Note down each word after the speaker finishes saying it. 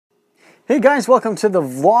Hey guys, welcome to the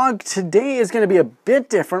vlog. Today is going to be a bit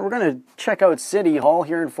different. We're going to check out City Hall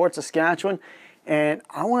here in Fort Saskatchewan, and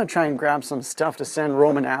I want to try and grab some stuff to send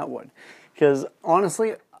Roman Atwood, because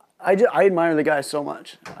honestly, I admire the guy so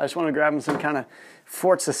much. I just want to grab him some kind of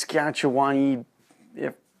Fort Saskatchewan-y,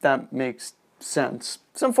 if that makes sense.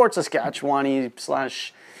 Some Fort Saskatchewan-y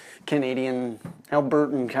slash Canadian,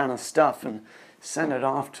 Albertan kind of stuff and send it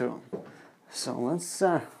off to him. So let's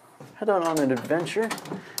head out on an adventure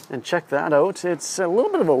and check that out. It's a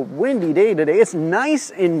little bit of a windy day today. It's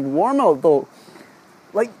nice and warm out though.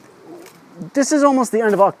 Like, this is almost the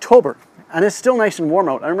end of October and it's still nice and warm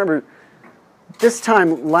out. I remember this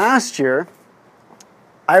time last year,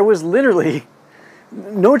 I was literally,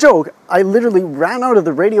 no joke, I literally ran out of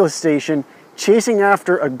the radio station chasing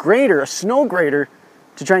after a grader, a snow grader,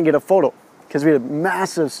 to try and get a photo because we had a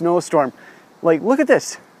massive snowstorm. Like, look at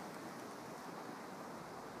this.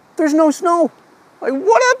 There's no snow. Like,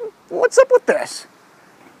 what's up with this?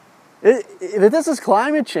 If this is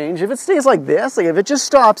climate change, if it stays like this, like if it just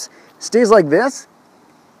stops, stays like this,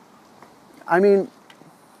 I mean,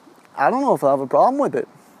 I don't know if I'll have a problem with it.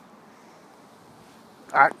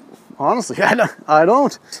 Honestly, I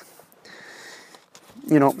don't.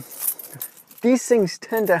 You know, these things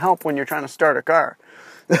tend to help when you're trying to start a car.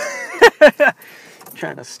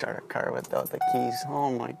 Trying to start a car without the keys.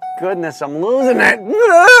 Oh my goodness, I'm losing it.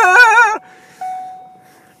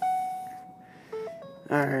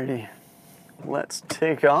 Alrighty, let's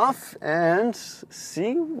take off and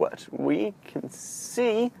see what we can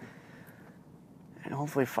see, and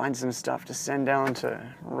hopefully find some stuff to send down to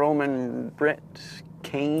Roman, Britt,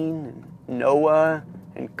 Kane, Noah,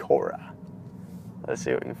 and Cora. Let's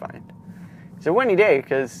see what we can find. It's a windy day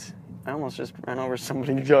because I almost just ran over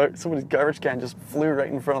somebody's garbage can, just flew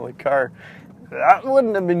right in front of the car. That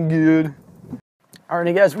wouldn't have been good.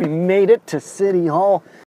 Alrighty guys, we made it to City Hall.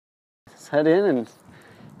 Let's head in and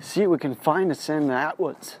see what we can find to send the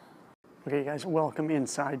Atwoods. Okay guys, welcome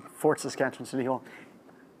inside Fort Saskatchewan City Hall.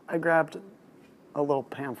 I grabbed a little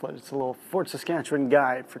pamphlet. It's a little Fort Saskatchewan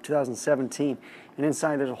guide for 2017. And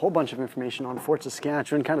inside there's a whole bunch of information on Fort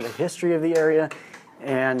Saskatchewan, kind of the history of the area,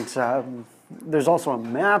 and there's also a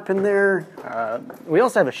map in there. We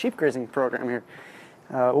also have a sheep grazing program here.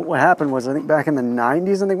 What happened was, I think back in the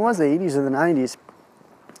 90s, I think it was the 80s or the 90s,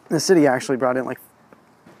 the city actually brought in like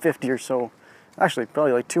 50 or so, actually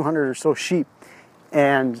probably like 200 or so sheep,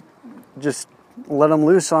 and just let them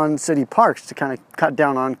loose on city parks to kind of cut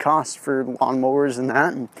down on costs for lawnmowers and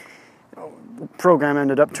that. And the program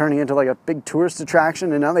ended up turning into like a big tourist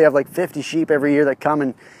attraction, and now they have like 50 sheep every year that come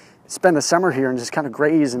and spend the summer here and just kind of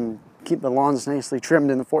graze and keep the lawns nicely trimmed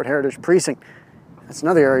in the Fort Heritage Precinct. That's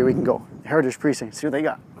another area we can go, the Heritage Precinct, see what they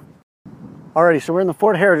got. Alrighty, so we're in the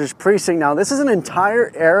Fort Heritage Precinct now. This is an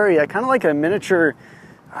entire area, kind of like a miniature,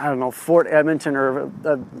 I don't know, Fort Edmonton or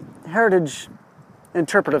a Heritage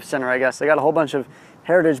Interpretive Center, I guess. They got a whole bunch of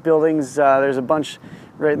heritage buildings. There's a bunch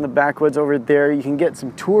right in the backwoods over there. You can get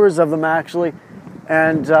some tours of them actually.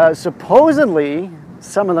 And supposedly,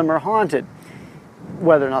 some of them are haunted.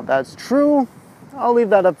 Whether or not that's true, I'll leave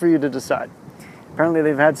that up for you to decide. Apparently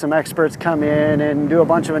they've had some experts come in and do a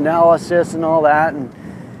bunch of analysis and all that.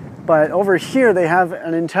 But over here they have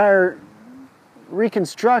an entire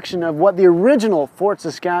reconstruction of what the original Fort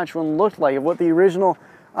Saskatchewan looked like, of what the original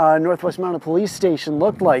Northwest Mounted Police Station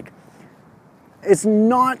looked like. It's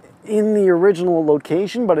not in the original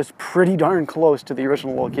location, but it's pretty darn close to the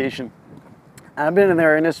original location. I've been in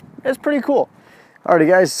there and it's pretty cool. Alrighty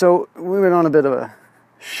guys, so we went on a bit of a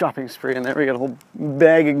shopping spree in there. We got a whole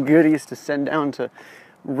bag of goodies to send down to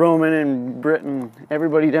Roman and Britt and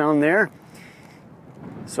everybody down there.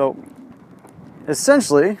 So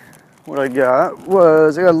essentially what I got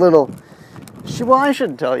was, I got a little, well, I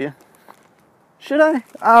shouldn't tell you. Should I?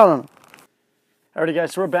 I don't know. Alrighty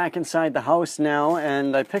guys, so we're back inside the house now,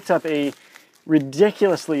 and I picked up a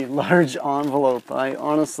ridiculously large envelope. I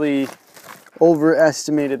honestly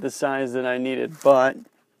overestimated the size that I needed, but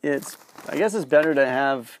I guess it's better to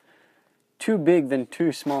have too big than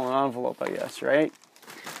too small an envelope, I guess, right?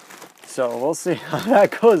 So we'll see how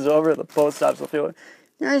that goes over at the post office. I'll feel like,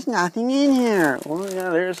 there's nothing in here. Well, yeah,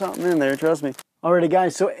 there's something in there, trust me. Alrighty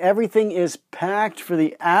guys, so everything is packed for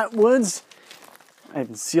the Atwoods.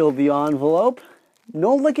 I've sealed the envelope.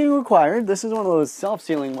 No licking required. This is one of those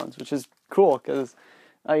self-sealing ones, which is cool because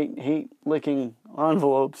I hate licking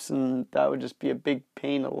envelopes, and that would just be a big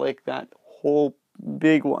pain to lick that whole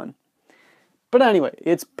big one. But anyway,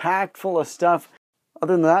 it's packed full of stuff.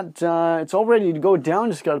 Other than that, it's all ready to go down.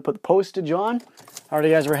 Just got to put the postage on.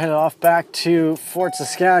 Alrighty guys, we're headed off back to Fort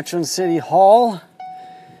Saskatchewan City Hall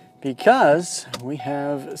because we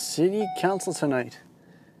have City Council tonight.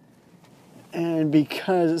 And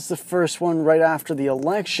because it's the first one right after the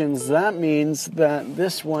elections, that means that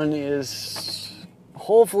this one is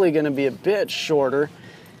hopefully going to be a bit shorter.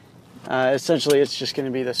 Essentially, it's just going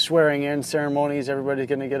to be the swearing-in ceremonies. Everybody's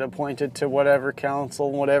going to get appointed to whatever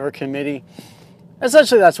council, whatever committee.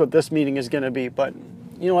 Essentially, that's what this meeting is going to be. But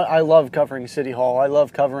you know what? I love covering City Hall. I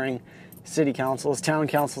love covering city councils, town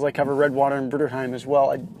councils. I cover Redwater and Bruderheim as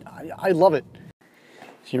well. I love it.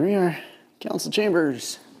 Here we are, council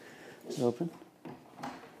chambers. It's open.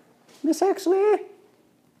 Miss Exley?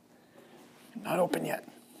 Not open yet.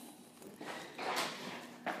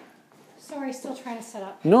 Sorry, still trying to set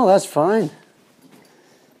up. No, that's fine.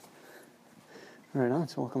 Right on,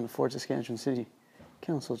 so welcome to Fort Saskatchewan City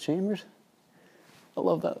Council Chambers. I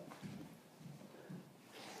love that.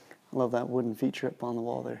 I love that wooden feature up on the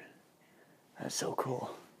wall there. That's so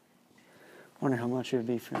cool. Wonder how much it would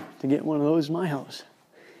be to get one of those in my house.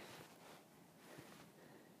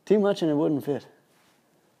 Too much and it wouldn't fit.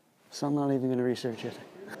 So I'm not even going to research it.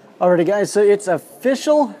 Alrighty guys, so it's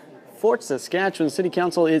official. Fort Saskatchewan City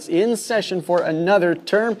Council is in session for another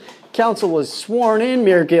term. Council was sworn in.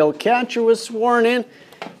 Mayor Gail Katcher was sworn in.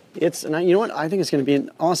 And you know what? I think it's going to be an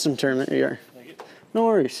awesome term. There you are. No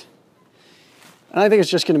worries. And I think it's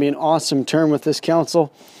just going to be an awesome term with this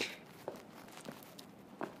council.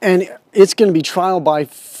 And it's going to be trial by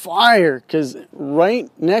fire because right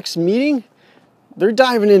next meeting, they're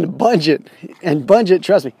diving into budget. And budget,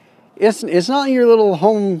 trust me, it's not your little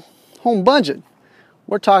home budget.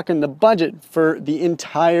 We're talking the budget for the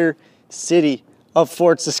entire city of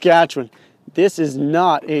Fort Saskatchewan. This is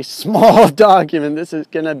not a small document. This is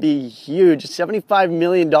going to be huge. $75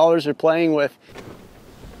 million they're playing with.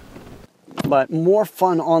 But more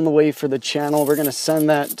fun on the way for the channel. We're going to send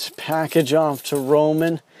that package off to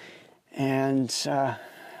Roman and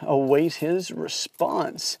await his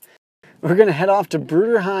response. We're going to head off to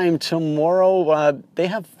Bruderheim tomorrow. They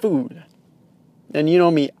have food. And you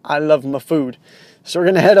know me, I love my food. So we're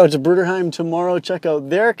going to head out to Bruderheim tomorrow, check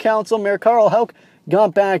out their council. Mayor Carl Hauk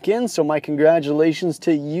got back in, so my congratulations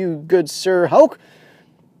to you, good Sir Hauk.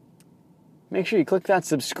 Make sure you click that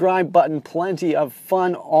subscribe button. Plenty of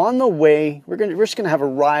fun on the way. We're just going to have a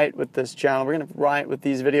riot with this channel. We're going to riot with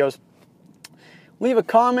these videos. Leave a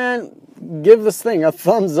comment. Give this thing a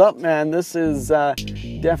thumbs up, man. This is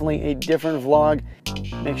definitely a different vlog.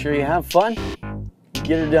 Make sure you have fun.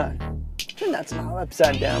 Get it done. Turn that smile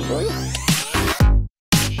upside down, bro.